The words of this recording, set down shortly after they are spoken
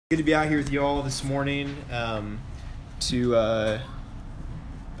Good to be out here with you all this morning. Oh, you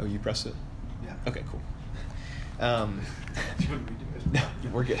pressed it? Yeah. Okay, cool. Do you want me to do it? No,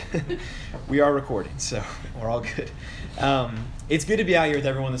 we're good. We are recording, so we're all good. It's good to be out here with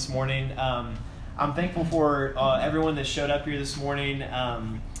everyone this morning. I'm thankful for everyone that showed up here this morning.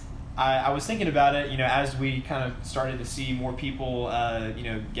 I was thinking about it, as we kind of started to see more people,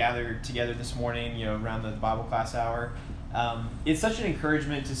 gather together this morning, around the Bible class hour. It's such an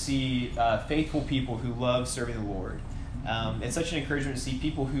encouragement to see faithful people who love serving the Lord. It's such an encouragement to see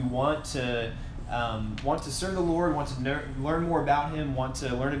people who want to serve the Lord, want to learn more about Him, want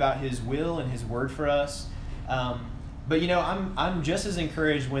to learn about His will and His word for us. But I'm just as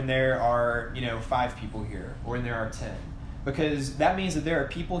encouraged when there are 5 people here or when there are 10, because that means that there are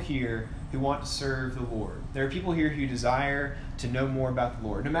people here who want to serve the Lord. There are people here who desire to know more about the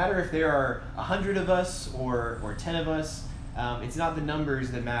Lord. No matter if there are 100 of us or 10 of us, it's not the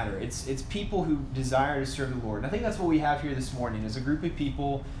numbers that matter. It's people who desire to serve the Lord. And I think that's what we have here this morning, is a group of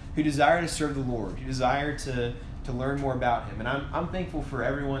people who desire to serve the Lord, who desire to learn more about Him. And I'm thankful for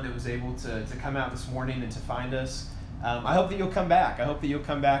everyone that was able to come out this morning and to find us. I hope that you'll come back. I hope that you'll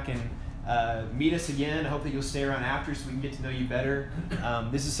come back and meet us again. I hope that you'll stay around after so we can get to know you better.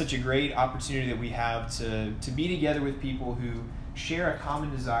 This is such a great opportunity that we have to be together with people who share a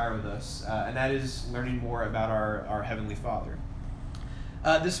common desire with us, and that is learning more about our Heavenly Father.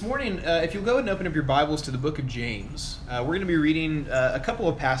 This morning, if you'll go ahead and open up your Bibles to the book of James, we're going to be reading a couple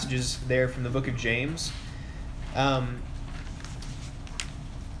of passages there from the book of James.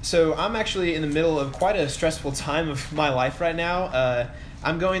 So I'm actually in the middle of quite a stressful time of my life right now.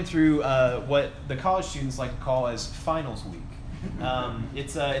 I'm going through what the college students like to call as finals week.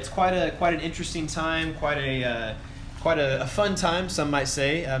 It's quite an interesting time, quite a fun time, some might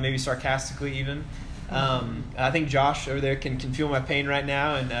say, maybe sarcastically even. I think Josh over there can feel my pain right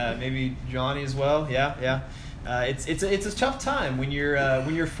now, and maybe Johnny as well. Yeah. It's a tough time when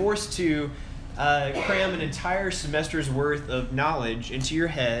you're forced to cram an entire semester's worth of knowledge into your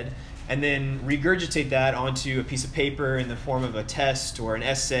head, and then regurgitate that onto a piece of paper in the form of a test or an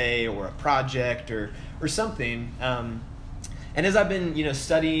essay or a project or something. And as I've been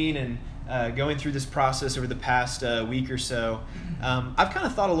studying and going through this process over the past week or so, I've kind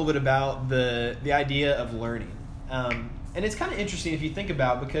of thought a little bit about the idea of learning. And it's kind of interesting if you think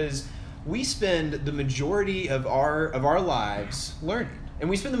about, because we spend the majority of our lives learning. And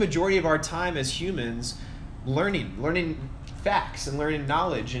we spend the majority of our time as humans learning facts and learning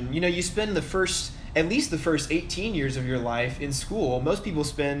knowledge. And you spend at least the first 18 years of your life in school. Most people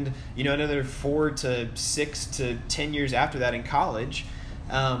spend another 4 to 6 to 10 years after that in college.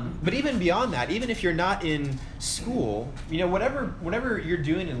 But even beyond that, even if you're not in school, whatever you're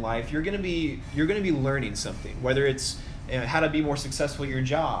doing in life, you're gonna be learning something. Whether it's how to be more successful at your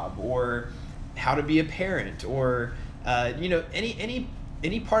job, or how to be a parent, or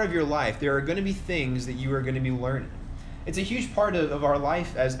any part of your life, there are going to be things that you are going to be learning. It's a huge part of our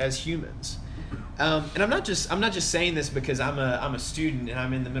life as humans. And I'm not just saying this because I'm a student and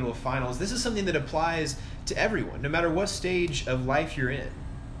I'm in the middle of finals. This is something that applies to everyone, no matter what stage of life you're in.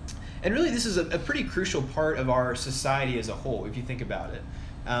 And really, this is a pretty crucial part of our society as a whole, if you think about it.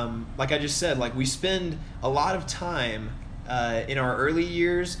 Like I just said, we spend a lot of time in our early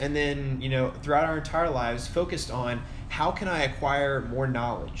years, and then throughout our entire lives, focused on how can I acquire more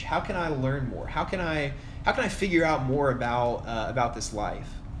knowledge? How can I learn more? How can I figure out more about this life?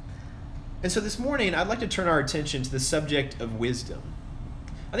 And so this morning, I'd like to turn our attention to the subject of wisdom.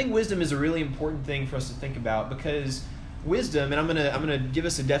 I think wisdom is a really important thing for us to think about, because wisdom, and I'm gonna give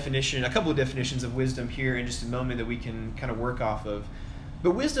us a couple of definitions of wisdom here in just a moment that we can kind of work off of.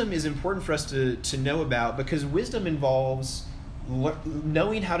 But wisdom is important for us to know about, because wisdom involves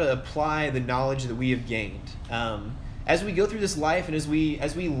knowing how to apply the knowledge that we have gained. As we go through this life, and as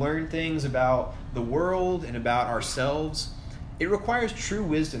we learn things about the world and about ourselves, it requires true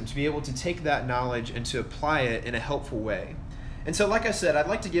wisdom to be able to take that knowledge and to apply it in a helpful way. And so, like I said, I'd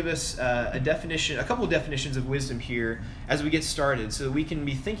like to give us a couple of definitions of wisdom here as we get started, so that we can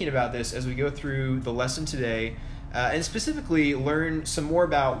be thinking about this as we go through the lesson today, and specifically learn some more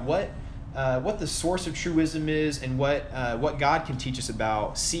about what the source of true wisdom is, and what God can teach us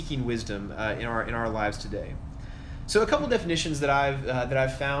about seeking wisdom in our lives today. So, a couple of definitions that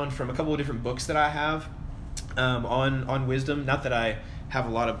I've found from a couple of different books that I have on wisdom. Not that I have a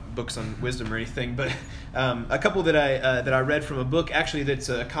lot of books on wisdom or anything, but a couple that I read from a book actually that's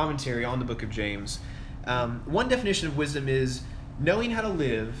a commentary on the book of James. One definition of wisdom is knowing how to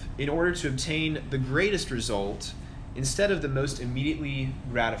live in order to obtain the greatest result instead of the most immediately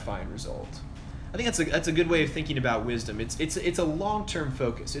gratifying result. I think that's a good way of thinking about wisdom. It's a long-term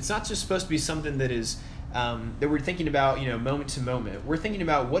focus. It's not just supposed to be something that is that we're thinking about, moment to moment. We're thinking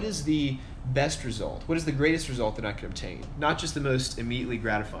about what is the best result, what is the greatest result that I can obtain, not just the most immediately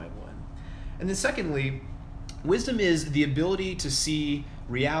gratifying one. And then secondly, wisdom is the ability to see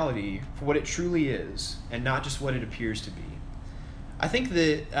reality for what it truly is and not just what it appears to be. I think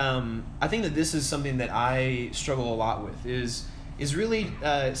that this is something that I struggle a lot with is really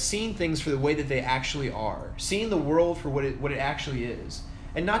seeing things for the way that they actually are, seeing the world for what it actually is,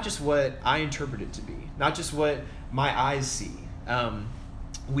 and not just what I interpret it to be, not just what my eyes see.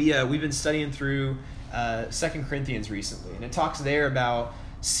 We've been studying through 2 Corinthians recently, and it talks there about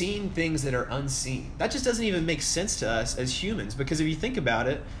seeing things that are unseen. That just doesn't even make sense to us as humans, because if you think about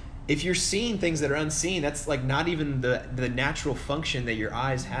it, if you're seeing things that are unseen, that's like not even the natural function that your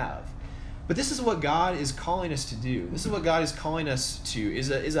eyes have. But this is what God is calling us to do. This is what God is calling us to, is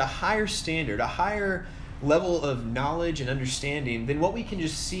a higher standard, a higher level of knowledge and understanding than what we can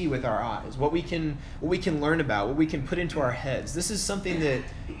just see with our eyes, what we can learn about, what we can put into our heads. This is something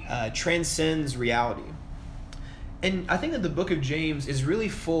that transcends reality. And I think that the book of James is really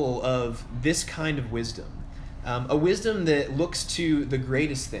full of this kind of wisdom. A wisdom that looks to the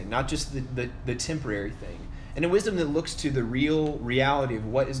greatest thing, not just the temporary thing. And a wisdom that looks to the real reality of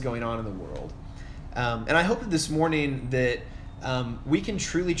what is going on in the world. And I hope that this morning that we can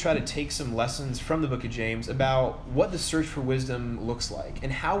truly try to take some lessons from the book of James about what the search for wisdom looks like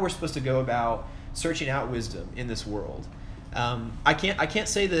and how we're supposed to go about searching out wisdom in this world. I can't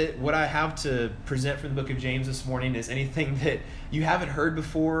say that what I have to present from the book of James this morning is anything that you haven't heard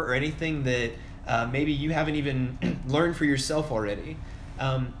before or anything that maybe you haven't even learned for yourself already.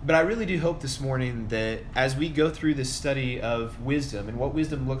 But I really do hope this morning that as we go through this study of wisdom and what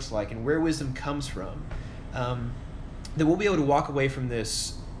wisdom looks like and where wisdom comes from, that we'll be able to walk away from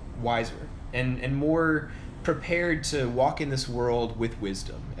this wiser and more prepared to walk in this world with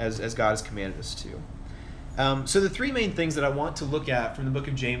wisdom as God has commanded us to. So the three main things that I want to look at from the book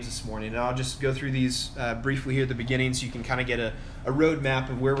of James this morning, and I'll just go through these briefly here at the beginning so you can kind of get a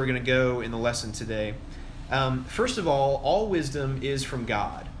roadmap of where we're going to go in the lesson today. First of all wisdom is from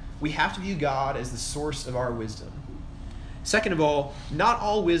God. We have to view God as the source of our wisdom. Second of all, not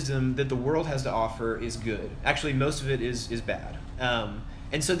all wisdom that the world has to offer is good. Actually, most of it is bad.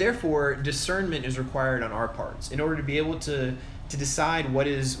 And so therefore, discernment is required on our parts in order to be able to decide what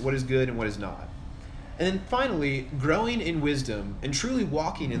is good and what is not. And then finally, growing in wisdom and truly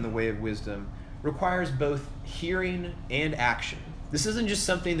walking in the way of wisdom requires both hearing and action. This isn't just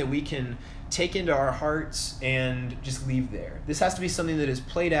something that we can take into our hearts and just leave there. This has to be something that is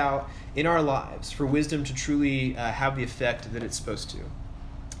played out in our lives for wisdom to truly have the effect that it's supposed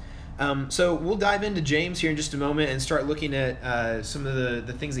to. So we'll dive into James here in just a moment and start looking at some of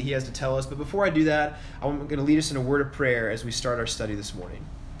the things that he has to tell us. But before I do that, I'm going to lead us in a word of prayer as we start our study this morning.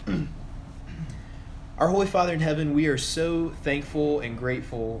 Our Holy Father in heaven, we are so thankful and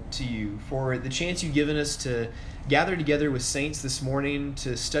grateful to you for the chance you've given us to gather together with saints this morning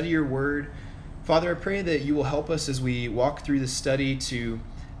to study your word. Father, I pray that you will help us as we walk through this study to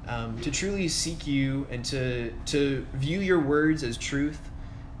truly seek you and to view your words as truth.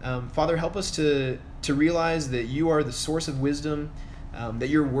 Father, help us to realize that you are the source of wisdom, that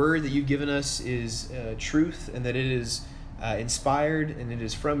your word that you've given us is truth, and that it is inspired and it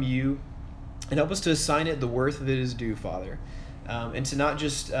is from you. And help us to assign it the worth that it is due, Father, and to not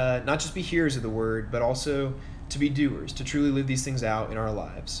just be hearers of the word, but also to be doers, to truly live these things out in our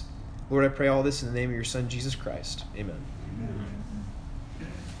lives. Lord, I pray all this in the name of your Son, Jesus Christ. Amen.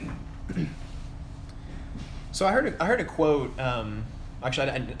 So I heard a quote. Actually,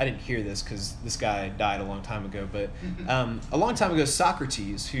 I didn't hear this because this guy died a long time ago. But a long time ago,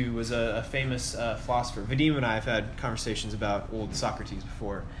 Socrates, who was a famous philosopher, Vadim and I have had conversations about old Socrates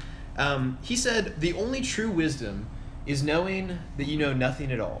before. He said, "The only true wisdom is knowing that you know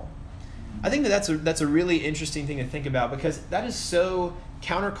nothing at all." I think that's a really interesting thing to think about, because that is so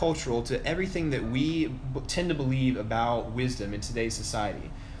countercultural to everything that we tend to believe about wisdom in today's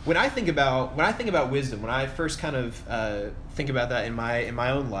society. When I think about wisdom, when I first kind of think about that in my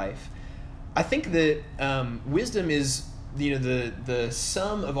own life, I think that wisdom is the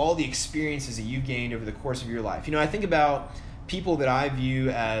sum of all the experiences that you've gained over the course of your life. I think about people that I view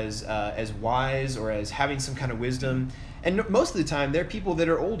as wise or as having some kind of wisdom. And most of the time, they're people that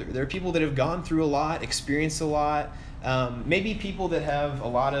are older. They're people that have gone through a lot, experienced a lot. Maybe people that have a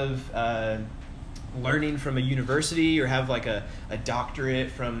lot of learning from a university or have like a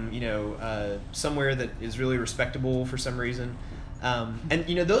doctorate from somewhere that is really respectable for some reason. And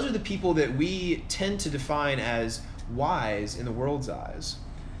those are the people that we tend to define as wise in the world's eyes.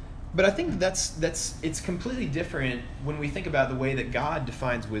 But I think it's completely different when we think about the way that God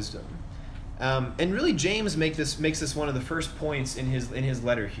defines wisdom. And really, James makes this one of the first points in his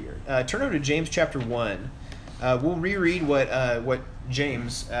letter here. Turn over to James chapter 1. We'll reread what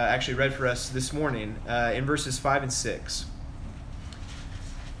James actually read for us this morning in verses 5 and 6.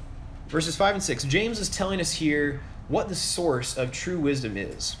 Verses 5 and 6. James is telling us here what the source of true wisdom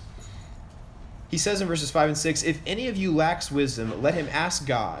is. He says in verses 5 and 6, "If any of you lacks wisdom, let him ask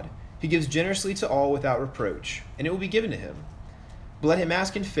God, who gives generously to all without reproach, and it will be given to him. But let him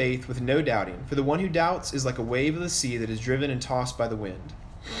ask in faith with no doubting, for the one who doubts is like a wave of the sea that is driven and tossed by the wind."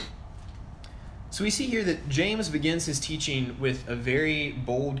 So we see here that James begins his teaching with a very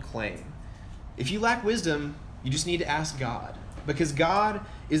bold claim. If you lack wisdom, you just need to ask God, because God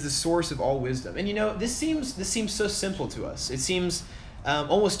is the source of all wisdom. And this seems so simple to us. It seems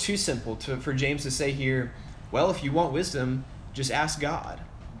almost too simple for James to say here, well, if you want wisdom, just ask God.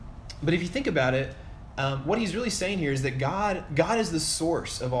 But if you think about it, what he's really saying here is that God is the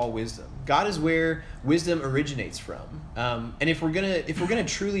source of all wisdom. God is where wisdom originates from. And if we're gonna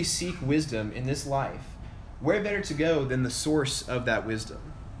truly seek wisdom in this life, where better to go than the source of that wisdom?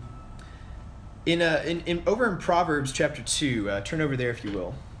 Over in Proverbs chapter 2, turn over there if you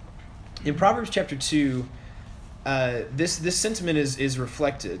will. In Proverbs chapter 2, this sentiment is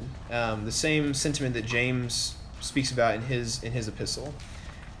reflected, the same sentiment that James speaks about in his epistle.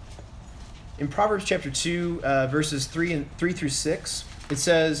 In Proverbs chapter 2, verses 3 through 6, it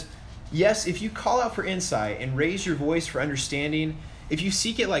says, "Yes, if you call out for insight and raise your voice for understanding, if you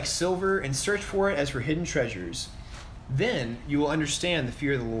seek it like silver and search for it as for hidden treasures, then you will understand the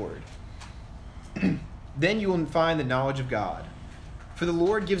fear of the Lord. Then you will find the knowledge of God. For the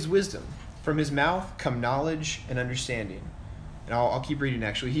Lord gives wisdom. From his mouth come knowledge and understanding." And I'll keep reading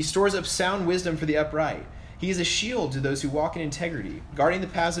actually. "He stores up sound wisdom for the upright. He is a shield to those who walk in integrity, guarding the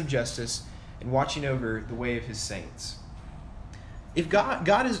paths of justice and watching over the way of his saints." If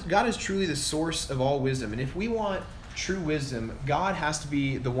God is truly the source of all wisdom, and if we want true wisdom, God has to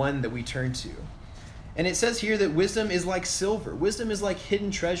be the one that we turn to. And it says here that wisdom is like silver. Wisdom is like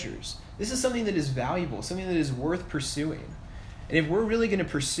hidden treasures. This is something that is valuable, something that is worth pursuing. And if we're really going to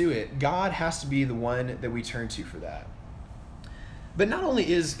pursue it, God has to be the one that we turn to for that. But not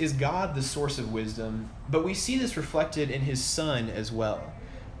only is God the source of wisdom, but we see this reflected in his Son as well.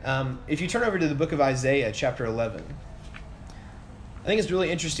 If you turn over to the book of Isaiah, chapter 11, I think it's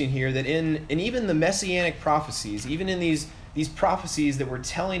really interesting here that in even the messianic prophecies, even in these prophecies that were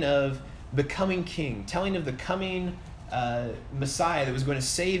telling of the coming king, telling of the coming Messiah that was going to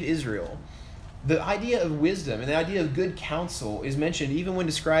save Israel, the idea of wisdom and the idea of good counsel is mentioned even when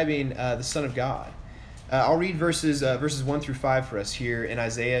describing the Son of God. I'll read verses 1 through 5 for us here in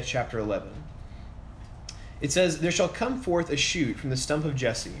Isaiah chapter 11. It says, "There shall come forth a shoot from the stump of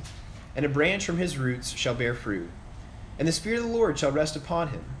Jesse, and a branch from his roots shall bear fruit. And the Spirit of the Lord shall rest upon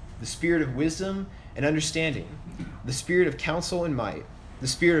him, the Spirit of wisdom and understanding, the Spirit of counsel and might, the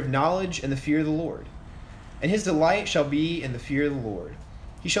Spirit of knowledge and the fear of the Lord. And his delight shall be in the fear of the Lord.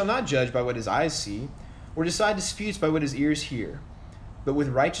 He shall not judge by what his eyes see, or decide disputes by what his ears hear. But with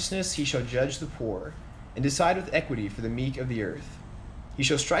righteousness he shall judge the poor, and decide with equity for the meek of the earth. He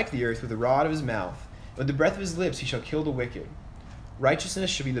shall strike the earth with the rod of his mouth, and with the breath of his lips he shall kill the wicked. Righteousness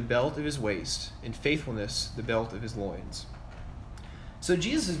shall be the belt of his waist, and faithfulness the belt of his loins." So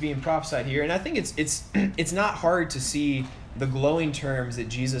Jesus is being prophesied here, and I think it's not hard to see the glowing terms that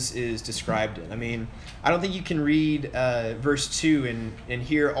Jesus is described in. I mean, I don't think you can read verse 2 and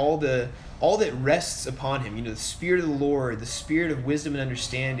hear all that rests upon him. The Spirit of the Lord, the Spirit of wisdom and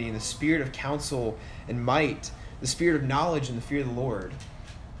understanding, the Spirit of counsel and might, the Spirit of knowledge and the fear of the Lord.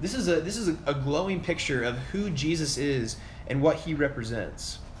 This is a glowing picture of who Jesus is and what he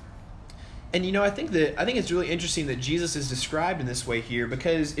represents. And I think it's really interesting that Jesus is described in this way here,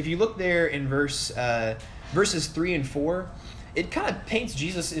 because if you look there in verses 3 and 4, it kind of paints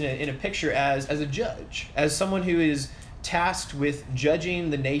Jesus in a picture as a judge, as someone who is tasked with judging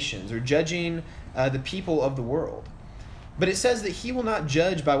the nations or judging the people of the world. But it says that he will not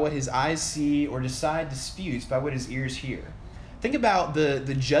judge by what his eyes see or decide disputes by what his ears hear. Think about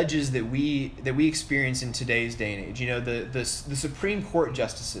the judges that we experience in today's day and age. The Supreme Court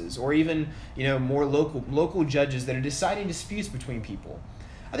justices, or even more local judges that are deciding disputes between people.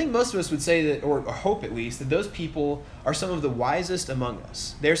 I think most of us would say that, or hope at least, that those people are some of the wisest among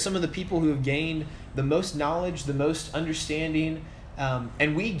us. They're some of the people who have gained the most knowledge, the most understanding,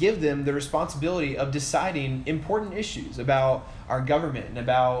 and we give them the responsibility of deciding important issues about our government and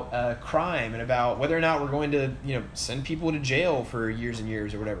about crime and about whether or not we're going to send people to jail for years and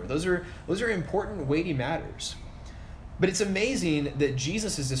years or whatever. Those are important, weighty matters. But it's amazing that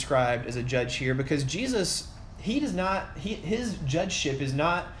Jesus is described as a judge here, because Jesus, his judgeship is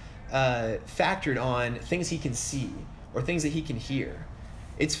not factored on things he can see or things that he can hear.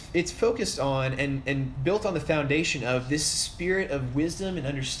 It's focused on and built on the foundation of this spirit of wisdom and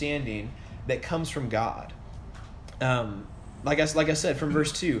understanding that comes from God. Like I said, from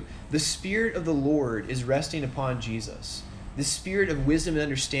verse 2, the Spirit of the Lord is resting upon Jesus. The spirit of wisdom and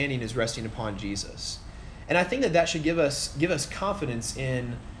understanding is resting upon Jesus. And I think that should give us confidence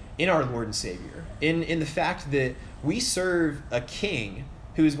in our Lord and Savior, in the fact that we serve a King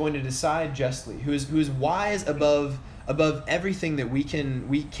who is going to decide justly, who is wise above everything that we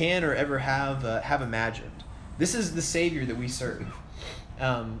can or ever have imagined. This is the Savior that we serve.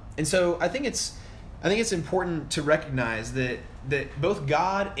 And so I think it's important to recognize that both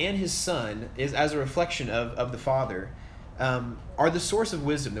God and His Son is as a reflection of the Father, are the source of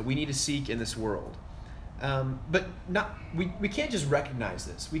wisdom that we need to seek in this world. But we can't just recognize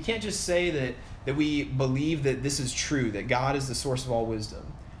this. We can't just say that we believe that this is true, that God is the source of all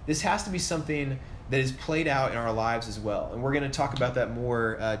wisdom. This has to be something that is played out in our lives as well. And we're going to talk about that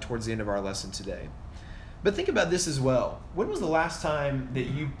more towards the end of our lesson today. But think about this as well. When was the last time that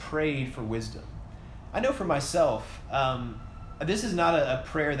you prayed for wisdom? I know for myself, this is not a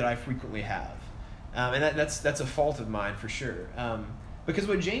prayer that I frequently have. And that's a fault of mine for sure. Because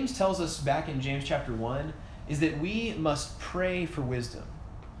what James tells us back in James chapter 1 is that we must pray for wisdom.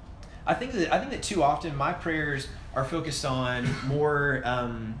 I think that too often my prayers are focused on more,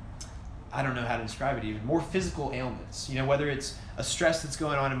 I don't know how to describe it even, more physical ailments. Whether it's a stress that's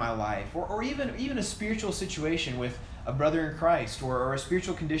going on in my life, or even a spiritual situation with a brother in Christ, or a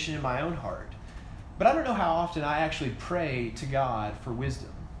spiritual condition in my own heart. But I don't know how often I actually pray to God for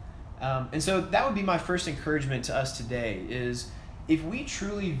wisdom. And so that would be my first encouragement to us today is, if we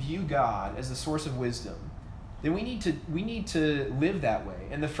truly view God as the source of wisdom, then we need to live that way.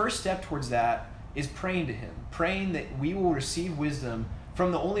 And the first step towards that is praying to Him, praying that we will receive wisdom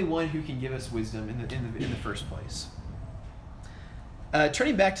from the only one who can give us wisdom in the first place.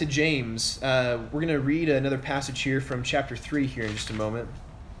 Turning back to James, we're going to read another passage here from chapter 3 here in just a moment.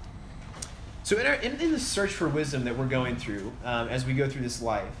 So in the search for wisdom that we're going through as we go through this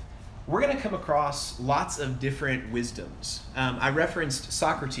life, we're going to come across lots of different wisdoms. I referenced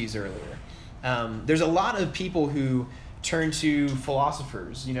Socrates earlier. There's a lot of people who turn to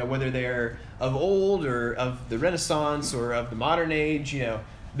philosophers, whether they're of old or of the Renaissance or of the modern age.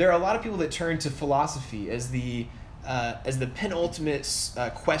 There are a lot of people that turn to philosophy as the penultimate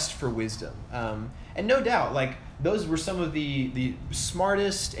quest for wisdom. And no doubt, those were some of the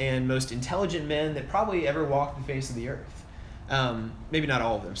smartest and most intelligent men that probably ever walked the face of the earth. Maybe not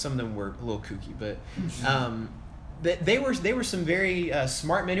all of them. Some of them were a little kooky, but they were some very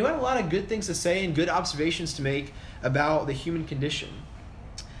smart men who had a lot of good things to say and good observations to make about the human condition.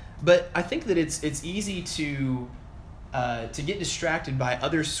 But I think that it's easy to get distracted by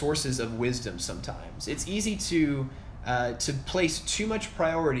other sources of wisdom sometimes. It's easy to place too much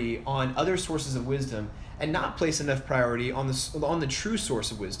priority on other sources of wisdom and not place enough priority on the true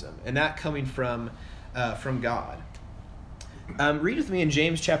source of wisdom, and that coming from God. Read with me in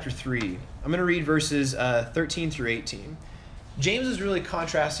James chapter 3. I'm going to read verses 13 through 18. James is really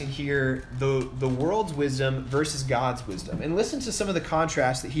contrasting here the world's wisdom versus God's wisdom. And listen to some of the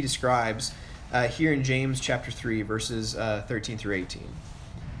contrast that he describes here in James chapter 3, verses 13 through 18.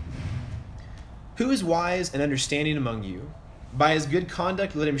 Who is wise and understanding among you? By his good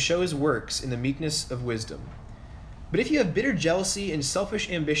conduct let him show his works in the meekness of wisdom. But if you have bitter jealousy and selfish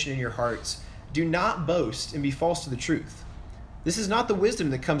ambition in your hearts, do not boast and be false to the truth. This is not the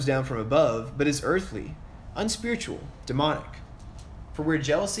wisdom that comes down from above, but is earthly, unspiritual, demonic. For where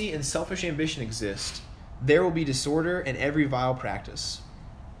jealousy and selfish ambition exist, there will be disorder and every vile practice.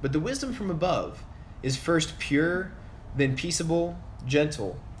 But the wisdom from above is first pure, then peaceable,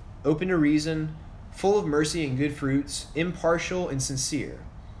 gentle, open to reason, full of mercy and good fruits, impartial and sincere.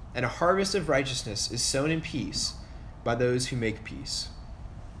 And a harvest of righteousness is sown in peace by those who make peace.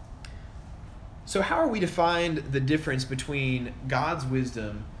 So how are we to find the difference between God's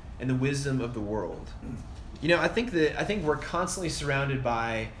wisdom and the wisdom of the world? I think we're constantly surrounded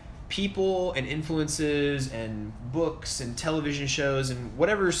by people and influences and books and television shows and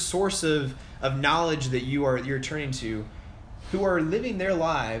whatever source of knowledge that you're turning to, who are living their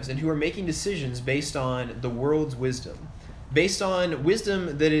lives and who are making decisions based on the world's wisdom, based on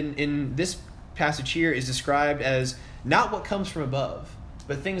wisdom that in this passage here is described as not what comes from above,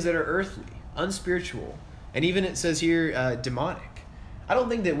 but things that are earthly, unspiritual, and even it says here demonic. I don't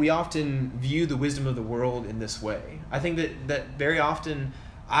think that we often view the wisdom of the world in this way. I think that very often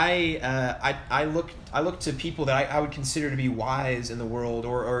I look to people that I would consider to be wise in the world,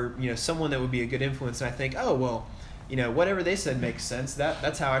 or someone that would be a good influence, and I think, oh well, whatever they said makes sense.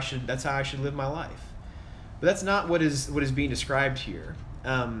 That's how I should live my life. But that's not what is being described here.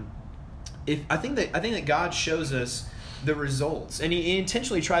 I think that God shows us the results, and he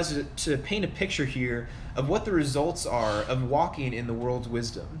intentionally tries to paint a picture here of what the results are of walking in the world's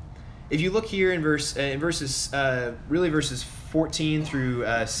wisdom. If you look here in verses 14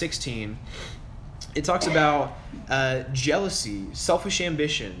 through 16, it talks about jealousy, selfish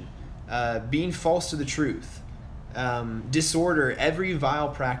ambition, being false to the truth, disorder, every vile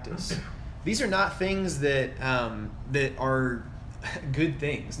practice. These are not things that are good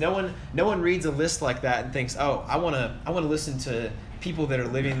things. No one reads a list like that and thinks, "Oh, I want to listen to people that are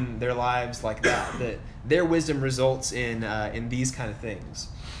living their lives like that. That their wisdom results in these kind of things."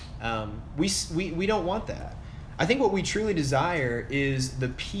 We don't want that. I think what we truly desire is the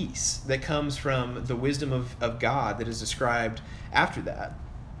peace that comes from the wisdom of God that is described after that,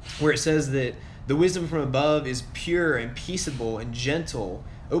 where it says that the wisdom from above is pure and peaceable and gentle,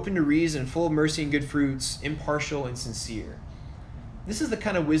 open to reason, full of mercy and good fruits, impartial and sincere. This is the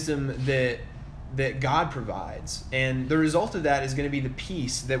kind of wisdom that God provides, and the result of that is going to be the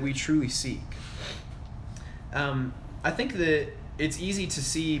peace that we truly seek. I think that it's easy to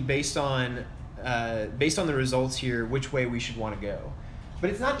see based on the results here which way we should want to go,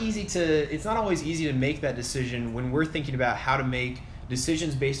 but it's not always easy to make that decision when we're thinking about how to make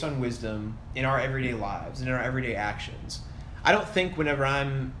decisions based on wisdom in our everyday lives and in our everyday actions. I don't think whenever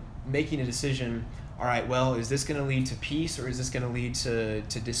I'm making a decision, all right, well, is this going to lead to peace or is this going to lead to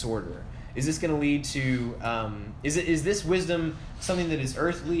disorder? Is this going to lead to is this wisdom something that is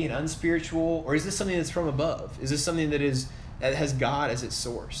earthly and unspiritual, or is this something that's from above? Is this something that has God as its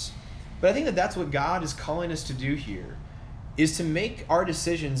source? But I think that that's what God is calling us to do here, is to make our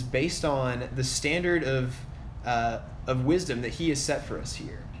decisions based on the standard of wisdom that He has set for us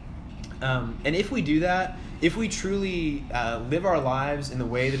here. And if we do that, if we truly live our lives in the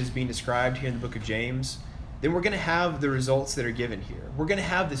way that is being described here in the book of James, then we're going to have the results that are given here. We're going to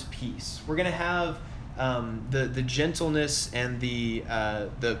have this peace. We're going to have the gentleness and the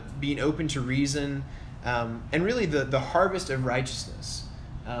being open to reason, and really the harvest of righteousness.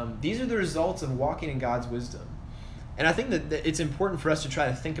 These are the results of walking in God's wisdom. And I think that it's important for us to try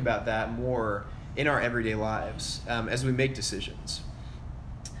to think about that more in our everyday lives as we make decisions.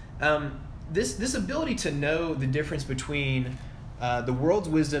 This ability to know the difference between the world's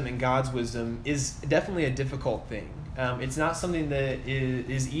wisdom and God's wisdom is definitely a difficult thing. It's not something that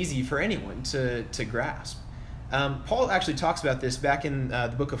is easy for anyone to grasp. Paul actually talks about this back in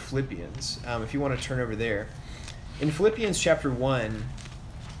the book of Philippians, if you want to turn over there. In Philippians chapter 1,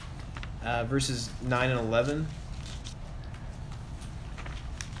 verses 9 and 11.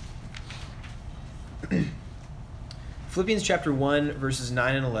 Philippians chapter 1, verses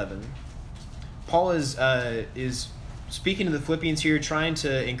 9 and 11. Paul is speaking to the Philippians here, trying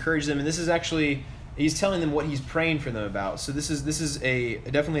to encourage them, and this is actually, he's telling them what he's praying for them about. So this is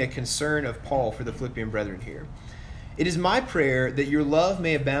definitely a concern of Paul for the Philippian brethren here. It is my prayer that your love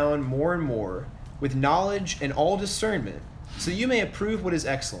may abound more and more with knowledge and all discernment, so you may approve what is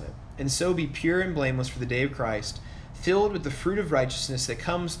excellent, and so be pure and blameless for the day of Christ, filled with the fruit of righteousness that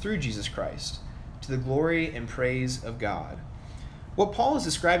comes through Jesus Christ, to the glory and praise of God. What Paul is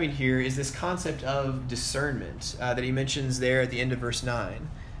describing here is this concept of discernment that he mentions there at the end of verse 9.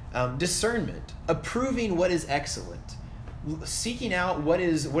 Discernment, approving what is excellent, seeking out what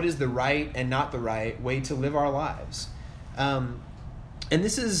is the right and not the right way to live our lives. And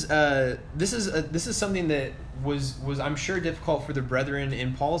this is something that was I'm sure difficult for the brethren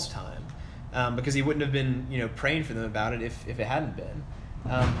in Paul's time, because he wouldn't have been praying for them about it if it hadn't been.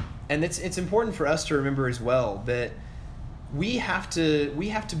 And it's important for us to remember as well that we have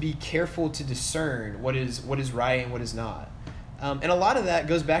to be careful to discern what is right and what is not. And a lot of that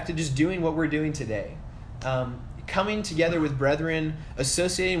goes back to just doing what we're doing today. Coming together with brethren,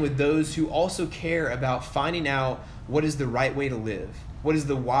 associating with those who also care about finding out what is the right way to live, what is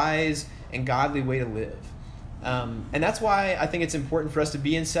the wise and godly way to live. And that's why I think it's important for us to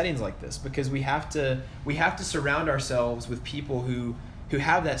be in settings like this, because we have to surround ourselves with people who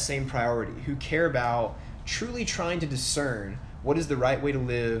have that same priority, who care about truly trying to discern what is the right way to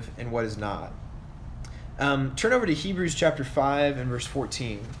live and what is not. Turn over to Hebrews chapter 5 and verse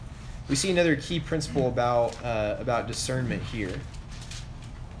 14. We see another key principle about discernment here.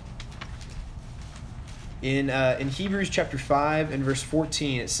 In Hebrews chapter 5 and verse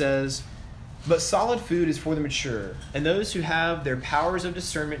 14, it says, "But solid food is for the mature, and those who have their powers of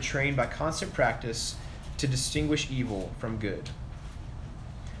discernment trained by constant practice to distinguish evil from good."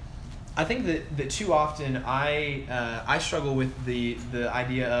 I think that too often I struggle with the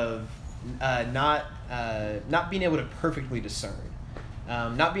idea of not being able to perfectly discern,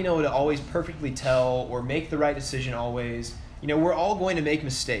 not being able to always perfectly tell or make the right decision always. We're all going to make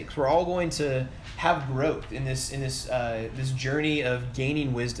mistakes. We're all going to have growth in this journey of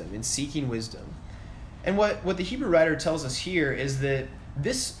gaining wisdom and seeking wisdom. And what the Hebrew writer tells us here is that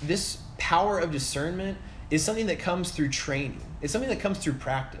this power of discernment is something that comes through training. It's something that comes through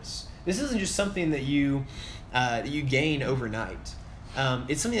practice. This isn't just something that you gain overnight.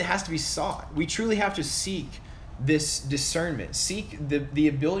 It's something that has to be sought. We truly have to seek this discernment, seek the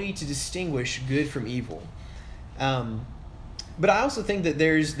ability to distinguish good from evil. But I also think that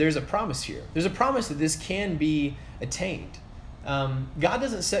there's a promise here. There's a promise that this can be attained. God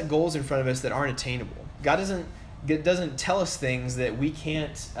doesn't set goals in front of us that aren't attainable. God doesn't tell us things that we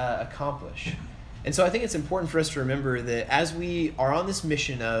can't accomplish. And so I think it's important for us to remember that as we are on this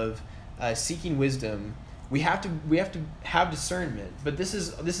mission of seeking wisdom, we have to have discernment. But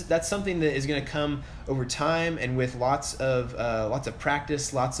that's something that is going to come over time and with lots of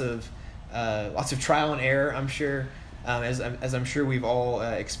practice, lots of trial and error. I'm sure, as I'm sure we've all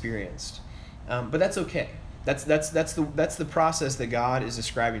experienced. But that's okay. That's the process that God is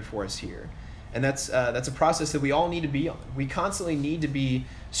describing for us here. And that's a process that we all need to be on. We constantly need to be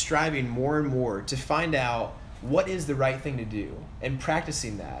striving more and more to find out what is the right thing to do, and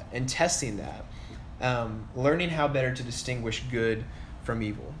practicing that and testing that, learning how better to distinguish good from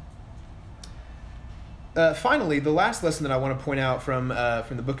evil. Finally, the last lesson that I want to point out from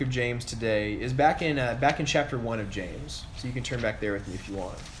the book of James today is back in chapter 1 of James. So you can turn back there with me if you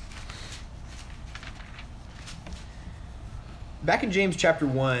want. Back in James chapter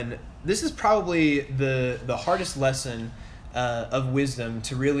 1, this is probably the hardest lesson of wisdom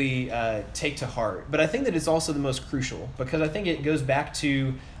to really take to heart. But I think that it's also the most crucial, because I think it goes back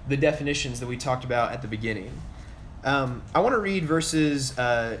to the definitions that we talked about at the beginning. I want to read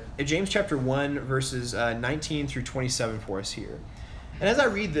James chapter 1, verses 19 through 27 for us here. And as I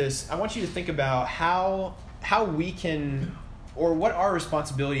read this, I want you to think about how we can, or what our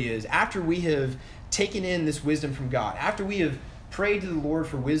responsibility is after we have taken in this wisdom from God, after we have prayed to the Lord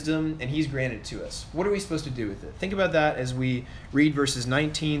for wisdom and He's granted it to us. What are we supposed to do with it? Think about that as we read verses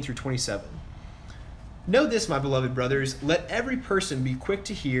 19 through 27. Know this, my beloved brothers, let every person be quick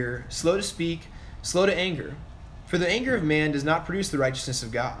to hear, slow to speak, slow to anger. For the anger of man does not produce the righteousness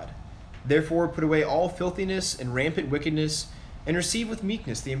of God. Therefore put away all filthiness and rampant wickedness, and receive with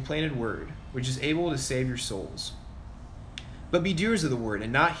meekness the implanted word, which is able to save your souls. But be doers of the word,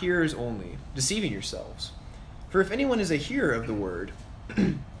 and not hearers only, deceiving yourselves. For if anyone is a hearer of the word,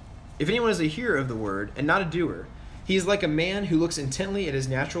 and not a doer, he is like a man who looks intently at his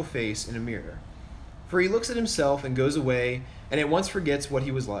natural face in a mirror. For he looks at himself and goes away, and at once forgets what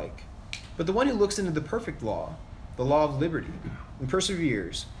he was like. But the one who looks into the perfect law, the law of liberty, and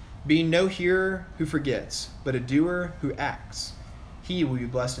perseveres, being no hearer who forgets, but a doer who acts, he will be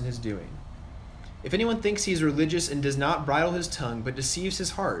blessed in his doing. If anyone thinks he is religious and does not bridle his tongue, but deceives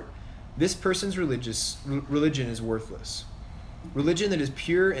his heart, this person's religion is worthless. Religion that is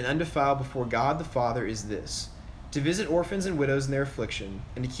pure and undefiled before God the Father is this: to visit orphans and widows in their affliction,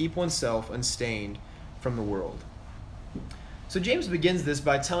 and to keep oneself unstained from the world. So James begins this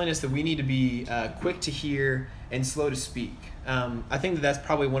by telling us that we need to be quick to hear and slow to speak. I think that's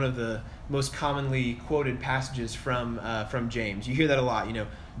probably one of the most commonly quoted passages from James. You hear that a lot,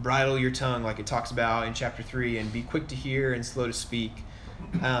 bridle your tongue, like it talks about in chapter 3, and be quick to hear and slow to speak.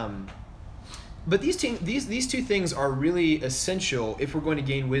 But these two things are really essential if we're going to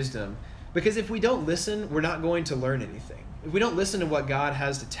gain wisdom, because if we don't listen, we're not going to learn anything. If we don't listen to what God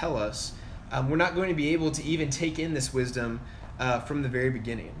has to tell us, we're not going to be able to even take in this wisdom from the very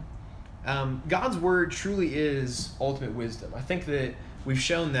beginning. God's word truly is ultimate wisdom. I think that we've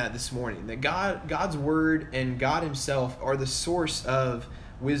shown that this morning, that God's word and God Himself are the source of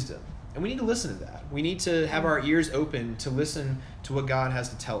wisdom. And we need to listen to that. We need to have our ears open to listen to what God has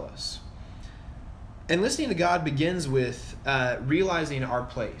to tell us. And listening to God begins with realizing our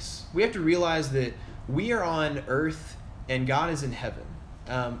place. We have to realize that we are on earth and God is in heaven.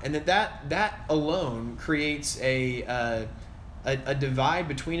 And that alone creates a divide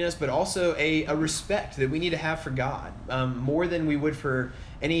between us, but also a respect that we need to have for God, more than we would for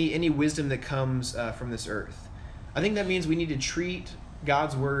any wisdom that comes from this earth. I think that means we need to treat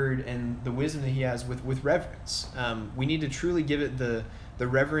God's word and the wisdom that He has with reverence. We need to truly give it the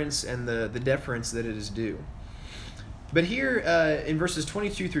reverence and the deference that it is due. But here in verses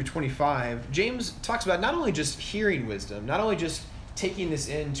 22 through 25, James talks about not only just hearing wisdom, not only just taking this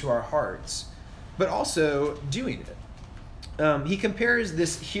into our hearts, but also doing it. He compares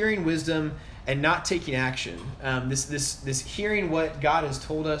this hearing wisdom and not taking action, this hearing what God has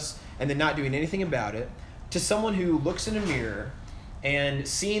told us and then not doing anything about it, to someone who looks in a mirror and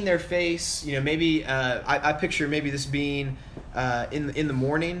seeing their face. Maybe I picture maybe this being in the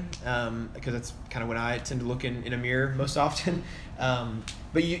morning, because that's kind of when I tend to look in a mirror most often.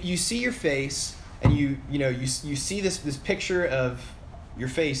 But you see your face, and you see this picture of your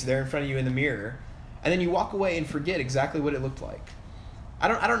face there in front of you in the mirror, and then you walk away and forget exactly what it looked like. I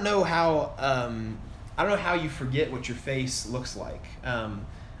don't know how you forget what your face looks like.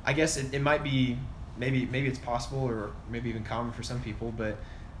 I guess it might be maybe it's possible, or maybe even common for some people. But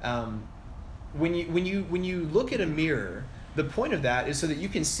when you look at a mirror, the point of that is so that you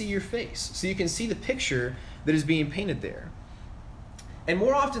can see your face, so you can see the picture that is being painted there. And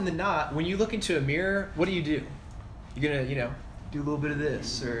more often than not, when you look into a mirror, what do? You're gonna do a little bit of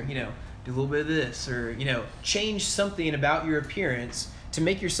this, or do a little bit of this, or change something about your appearance to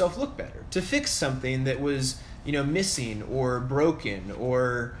make yourself look better, to fix something that was missing or broken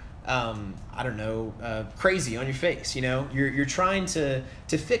or crazy on your face. You're trying to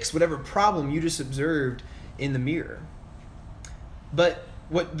fix whatever problem you just observed in the mirror. But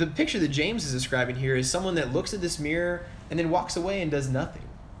what the picture that James is describing here is someone that looks at this mirror and then walks away and does nothing,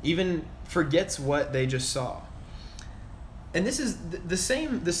 even forgets what they just saw. And this is the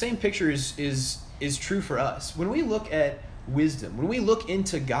same picture is true for us. When we look at wisdom, when we look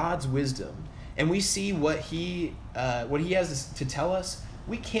into God's wisdom and we see what he has to tell us,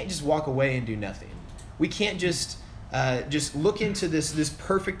 we can't just walk away and do nothing. We can't just look into this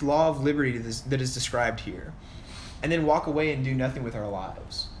perfect law of liberty that is described here and then walk away and do nothing with our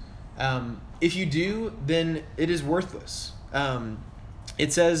lives. If you do, then it is worthless.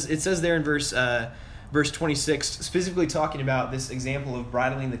 It says there in verse 26, specifically talking about this example of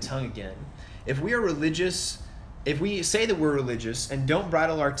bridling the tongue again. If we are religious, if we say that we're religious and don't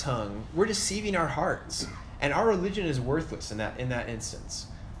bridle our tongue, we're deceiving our hearts, and our religion is worthless in that instance.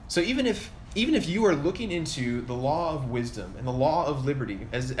 So even if you are looking into the law of wisdom and the law of liberty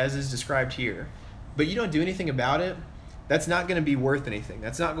as is described here, but you don't do anything about it, that's not going to be worth anything.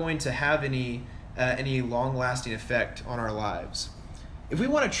 That's not going to have any long-lasting effect on our lives. If we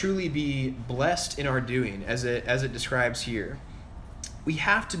want to truly be blessed in our doing, as it describes here, we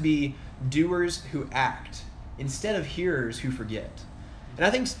have to be doers who act instead of hearers who forget. And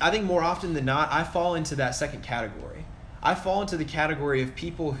I think more often than not, I fall into that second category. I fall into the category of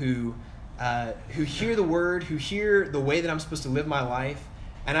people who hear the word, who hear the way that I'm supposed to live my life,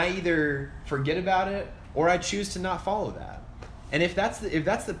 and I either forget about it or I choose to not follow that. And if that's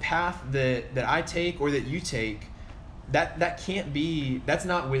the path that I take or that you take, that's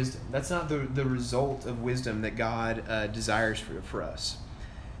not wisdom. That's not the result of wisdom that God desires for us.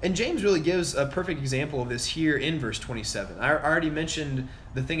 And James really gives a perfect example of this here in verse 27. I already mentioned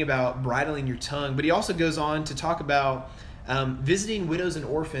the thing about bridling your tongue, but he also goes on to talk about visiting widows and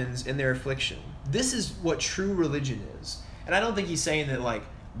orphans in their affliction. This is what true religion is. And I don't think he's saying that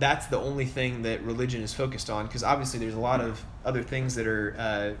that's the only thing that religion is focused on, because obviously there's a lot of other things that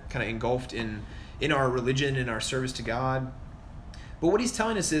are kind of engulfed in our religion, in our service to God. But what he's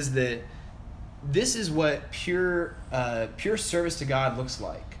telling us is that this is what pure service to God looks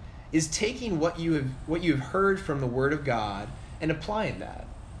like, is taking what you have heard from the Word of God and applying that.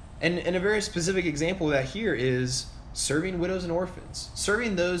 And a very specific example of that here is serving widows and orphans,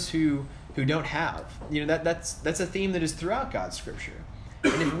 serving those who don't have. That's a theme that is throughout God's Scripture.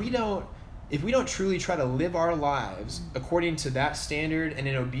 And if we don't truly try to live our lives according to that standard and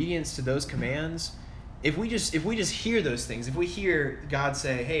in obedience to those commands, if we just hear those things, if we hear God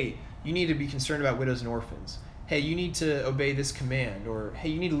say, hey, you need to be concerned about widows and orphans, hey, you need to obey this command, or hey,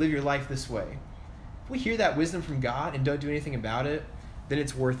 you need to live your life this way. If we hear that wisdom from God and don't do anything about it, then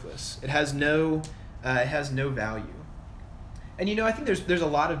it's worthless. It has no value. And I think there's a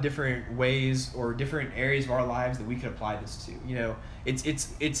lot of different ways or different areas of our lives that we could apply this to.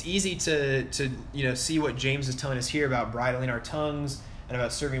 It's easy to see what James is telling us here about bridling our tongues and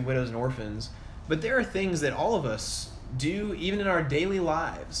about serving widows and orphans. But there are things that all of us do, even in our daily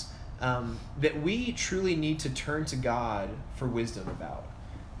lives, that we truly need to turn to God for wisdom about.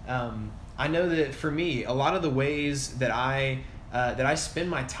 I know that for me, a lot of the ways that I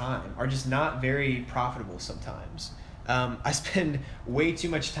spend my time are just not very profitable sometimes. I spend way too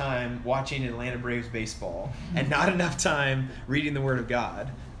much time watching Atlanta Braves baseball and not enough time reading the Word of God.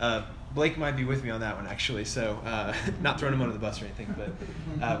 Blake might be with me on that one, actually, so not throwing him under the bus or anything,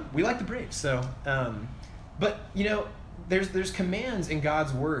 but we like the Braves. So, but there's commands in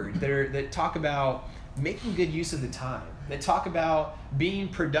God's Word that talk about making good use of the time, that talk about being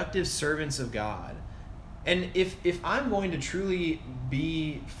productive servants of God. And if I'm going to truly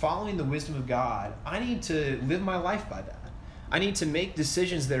be following the wisdom of God, I need to live my life by that. I need to make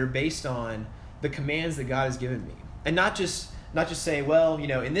decisions that are based on the commands that God has given me. And not just say, well,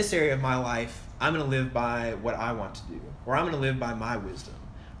 in this area of my life, I'm going to live by what I want to do, or I'm going to live by my wisdom,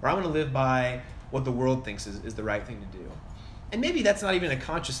 or I'm going to live by what the world thinks is the right thing to do. And maybe that's not even a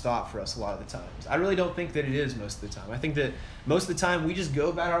conscious thought for us a lot of the times. I really don't think that it is most of the time. I think that most of the time we just go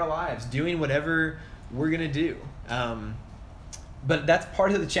about our lives doing whatever we're going to do. But that's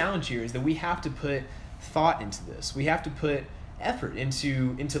part of the challenge here, is that we have to put thought into this. We have to put effort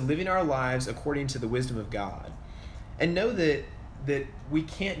into living our lives according to the wisdom of God. And know that we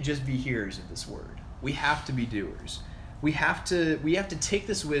can't just be hearers of this word. We have to be doers. We have to take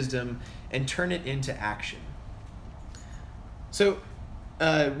this wisdom and turn it into action. So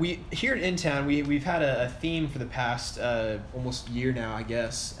we here at InTown, we've had a theme for the past almost year now, I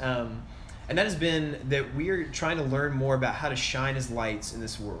guess. And that has been that we are trying to learn more about how to shine as lights in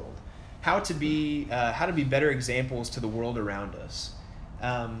this world, how to be better examples to the world around us.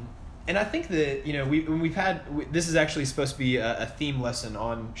 And I think that this is actually supposed to be a theme lesson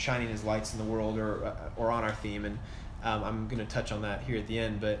on shining as lights in the world, or on our theme, and I'm going to touch on that here at the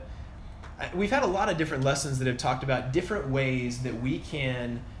end. But we've had a lot of different lessons that have talked about different ways that we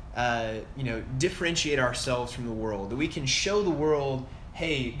can differentiate ourselves from the world, that we can show the world,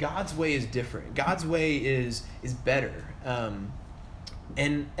 hey, God's way is different. God's way is better.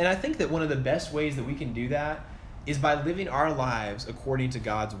 And I think that one of the best ways that we can do that is by living our lives according to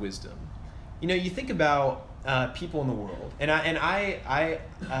God's wisdom. You think about people in the world, and I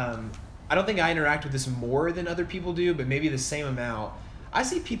don't think I interact with this more than other people do, but maybe the same amount. I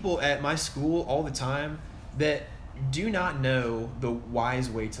see people at my school all the time that do not know the wise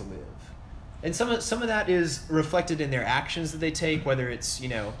way to live. And some of that is reflected in their actions that they take, whether it's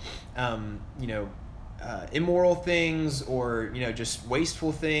immoral things, or just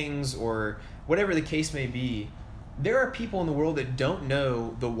wasteful things, or whatever the case may be. There are people in the world that don't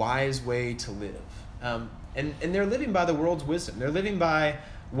know the wise way to live, and they're living by the world's wisdom. They're living by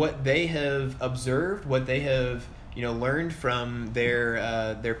what they have observed, what they have learned from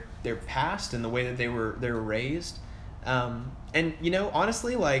their past and the way that they were raised. And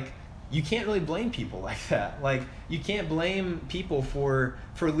honestly, you can't really blame people like that. You can't blame people for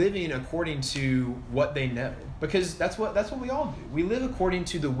living according to what they know, because that's what we all do. We live according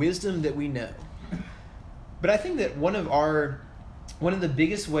to the wisdom that we know. But I think that one of the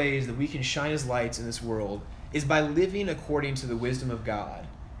biggest ways that we can shine as lights in this world is by living according to the wisdom of God,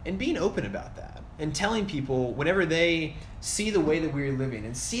 and being open about that, and telling people whenever they see the way that we're living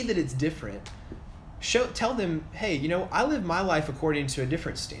and see that it's different, tell them, hey, I live my life according to a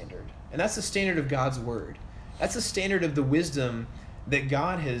different standard. And that's the standard of God's word. That's the standard of the wisdom that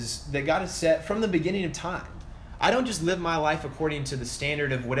God has set from the beginning of time. I don't just live my life according to the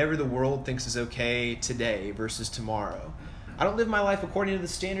standard of whatever the world thinks is okay today versus tomorrow. I don't live my life according to the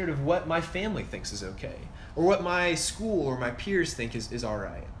standard of what my family thinks is okay, or what my school or my peers think is all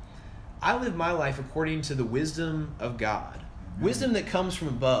right. I live my life according to the wisdom of God. Wisdom that comes from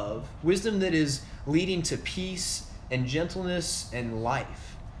above, wisdom that is leading to peace and gentleness and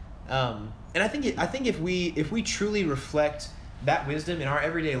life. And I think if we truly reflect that wisdom in our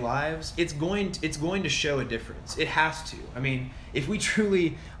everyday lives, it's going to show a difference. It has to. I mean, if we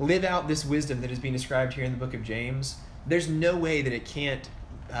truly live out this wisdom that is being described here in the book of James, there's no way that it can't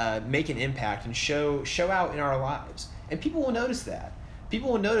make an impact and show out in our lives. And people will notice that.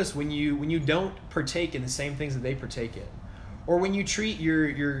 People will notice when you don't partake in the same things that they partake in, or when you treat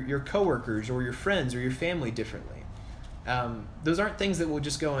your coworkers or your friends or your family differently. Those aren't things that will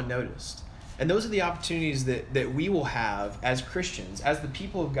just go unnoticed. And those are the opportunities that we will have as Christians, as the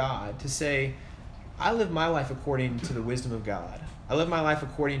people of God, to say, I live my life according to the wisdom of God. I live my life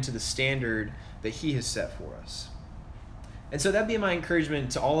according to the standard that He has set for us. And so that'd be my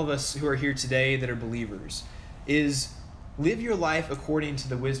encouragement to all of us who are here today that are believers, is live your life according to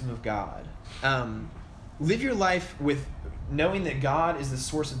the wisdom of God. Live your life with knowing that God is the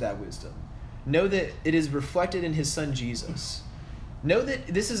source of that wisdom. Know that it is reflected in His Son Jesus. Know that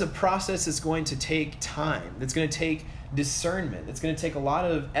this is a process that's going to take time, that's going to take discernment, that's going to take a lot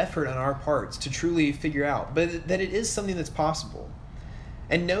of effort on our parts to truly figure out, but that it is something that's possible.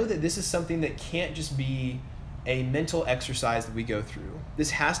 And know that this is something that can't just be a mental exercise that we go through.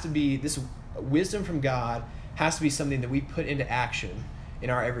 This wisdom from God has to be something that we put into action in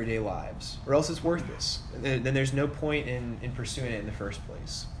our everyday lives, or else it's worthless. Then there's no point in pursuing it in the first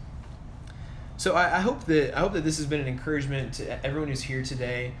place. So I hope that this has been an encouragement to everyone who's here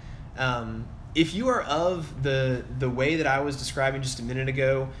today. if you are of the way that I was describing just a minute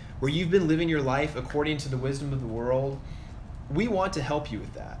ago, where you've been living your life according to the wisdom of the world, we want to help you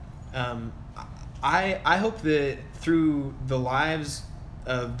with that. I hope that through the lives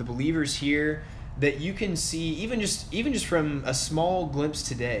of the believers here, that you can see, even just from a small glimpse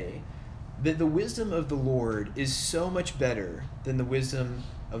today, that the wisdom of the Lord is so much better than the wisdom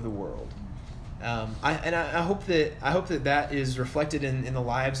of the world. I hope that is reflected in the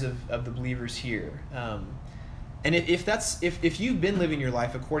lives of the believers here. And if you've been living your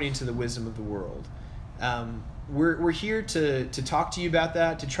life according to the wisdom of the world, we're here to talk to you about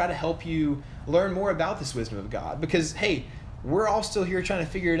that, to try to help you learn more about this wisdom of God. Because, hey, we're all still here trying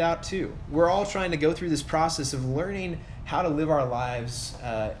to figure it out too. We're all trying to go through this process of learning how to live our lives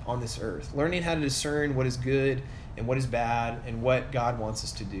on this earth, learning how to discern what is good and what is bad and what God wants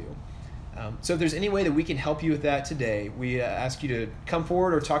us to do. So if there's any way that we can help you with that today, we ask you to come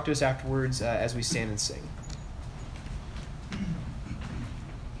forward or talk to us afterwards as we stand and sing.